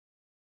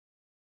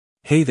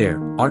Hey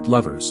there, art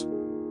lovers.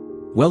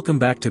 Welcome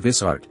back to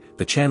This Art,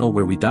 the channel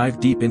where we dive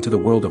deep into the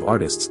world of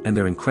artists and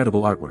their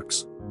incredible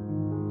artworks.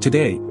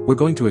 Today, we're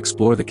going to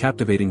explore the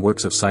captivating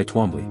works of Cy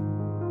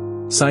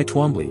Twombly. Cy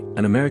Twombly,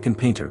 an American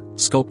painter,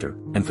 sculptor,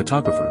 and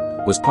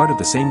photographer, was part of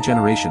the same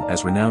generation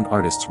as renowned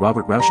artists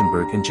Robert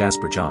Rauschenberg and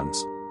Jasper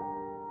Johns.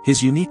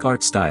 His unique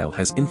art style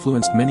has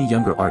influenced many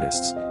younger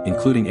artists,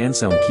 including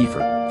Anselm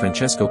Kiefer,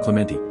 Francesco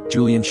Clemente,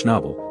 Julian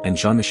Schnabel, and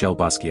Jean-Michel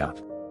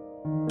Basquiat.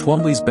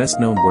 Twombly's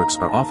best-known works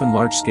are often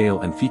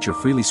large-scale and feature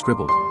freely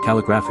scribbled,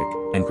 calligraphic,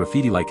 and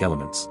graffiti-like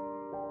elements.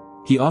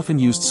 He often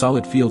used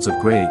solid fields of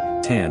gray,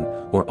 tan,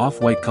 or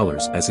off-white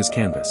colors as his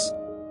canvas.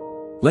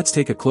 Let's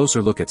take a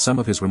closer look at some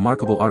of his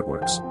remarkable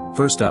artworks.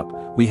 First up,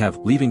 we have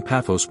Leaving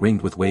Paphos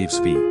Ringed with Waves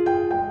v.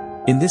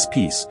 In this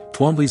piece,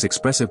 Twombly's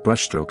expressive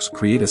brushstrokes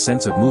create a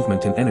sense of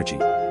movement and energy,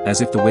 as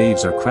if the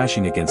waves are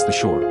crashing against the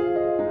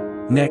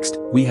shore. Next,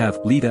 we have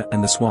Leda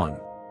and the Swan.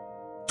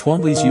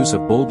 Twombly's use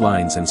of bold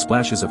lines and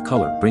splashes of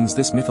color brings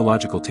this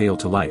mythological tale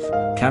to life,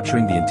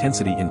 capturing the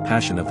intensity and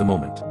passion of the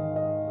moment.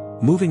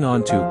 Moving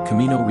on to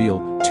Camino Real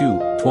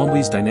 2,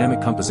 Twombly's dynamic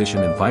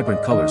composition and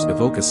vibrant colors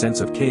evoke a sense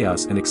of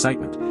chaos and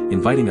excitement,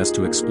 inviting us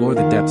to explore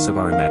the depths of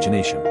our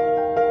imagination.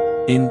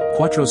 In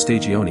Quattro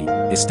Stagioni,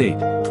 Estate,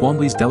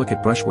 Twombly's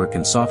delicate brushwork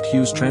and soft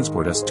hues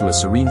transport us to a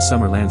serene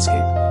summer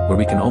landscape, where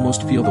we can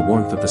almost feel the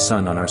warmth of the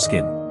sun on our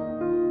skin.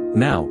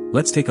 Now,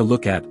 let's take a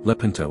look at Le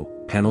Pinto,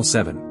 Panel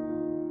 7.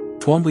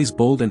 Twombly's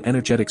bold and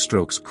energetic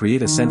strokes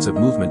create a sense of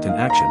movement and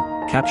action,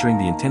 capturing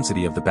the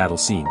intensity of the battle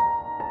scene.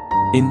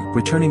 In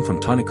Returning from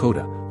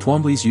Tonicota,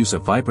 Twombly's use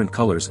of vibrant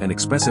colors and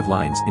expressive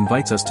lines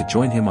invites us to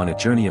join him on a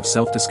journey of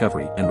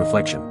self-discovery and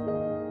reflection.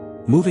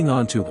 Moving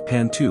on to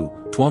Pan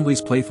 2,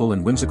 Twombly's playful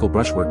and whimsical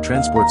brushwork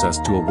transports us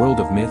to a world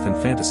of myth and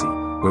fantasy,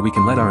 where we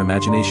can let our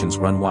imaginations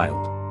run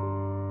wild.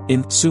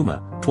 In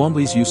Summa,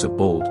 Twombly's use of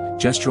bold,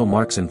 gestural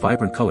marks and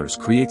vibrant colors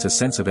creates a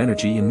sense of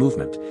energy and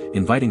movement,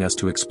 inviting us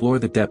to explore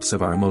the depths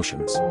of our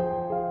emotions.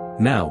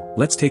 Now,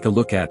 let's take a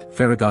look at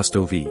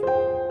Ferragosto v.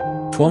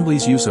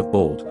 Twombly's use of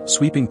bold,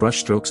 sweeping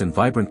brushstrokes and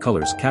vibrant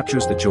colors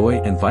captures the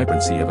joy and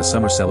vibrancy of a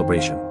summer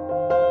celebration.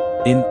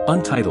 In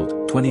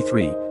Untitled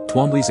 23,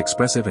 Twombly's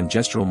expressive and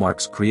gestural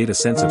marks create a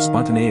sense of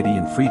spontaneity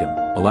and freedom,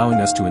 allowing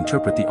us to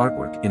interpret the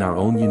artwork in our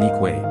own unique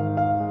way.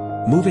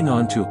 Moving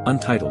on to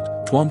Untitled,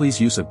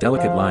 Twombly's use of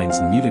delicate lines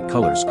and muted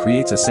colors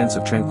creates a sense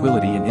of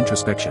tranquility and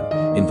introspection,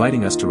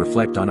 inviting us to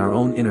reflect on our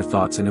own inner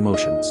thoughts and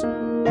emotions.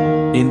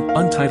 In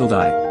Untitled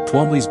I,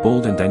 Twombly's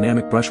bold and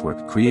dynamic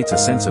brushwork creates a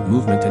sense of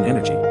movement and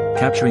energy,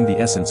 capturing the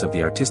essence of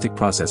the artistic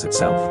process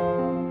itself.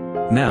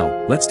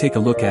 Now, let's take a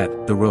look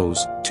at The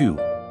Rose 2.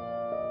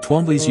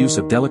 Twombly's use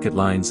of delicate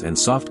lines and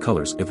soft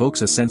colors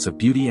evokes a sense of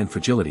beauty and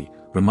fragility,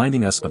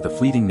 reminding us of the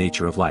fleeting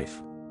nature of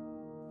life.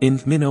 In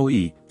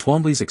Minnow-e,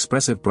 Twombly's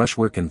expressive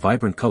brushwork and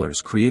vibrant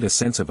colors create a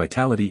sense of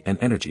vitality and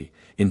energy,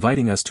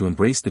 inviting us to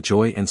embrace the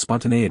joy and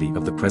spontaneity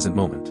of the present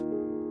moment.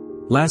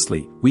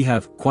 Lastly, we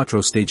have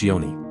Quattro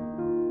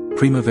Stagioni.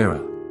 Primavera.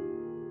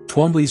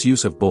 Twombly's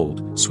use of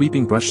bold,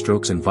 sweeping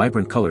brushstrokes and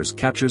vibrant colors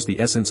captures the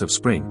essence of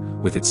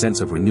spring, with its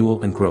sense of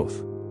renewal and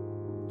growth.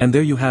 And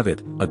there you have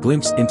it, a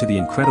glimpse into the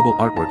incredible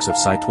artworks of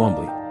Cy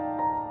Twombly.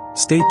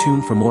 Stay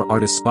tuned for more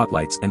artist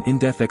spotlights and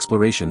in-depth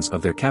explorations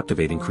of their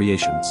captivating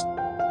creations.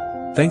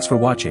 Thanks for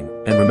watching,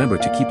 and remember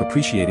to keep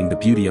appreciating the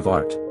beauty of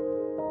art.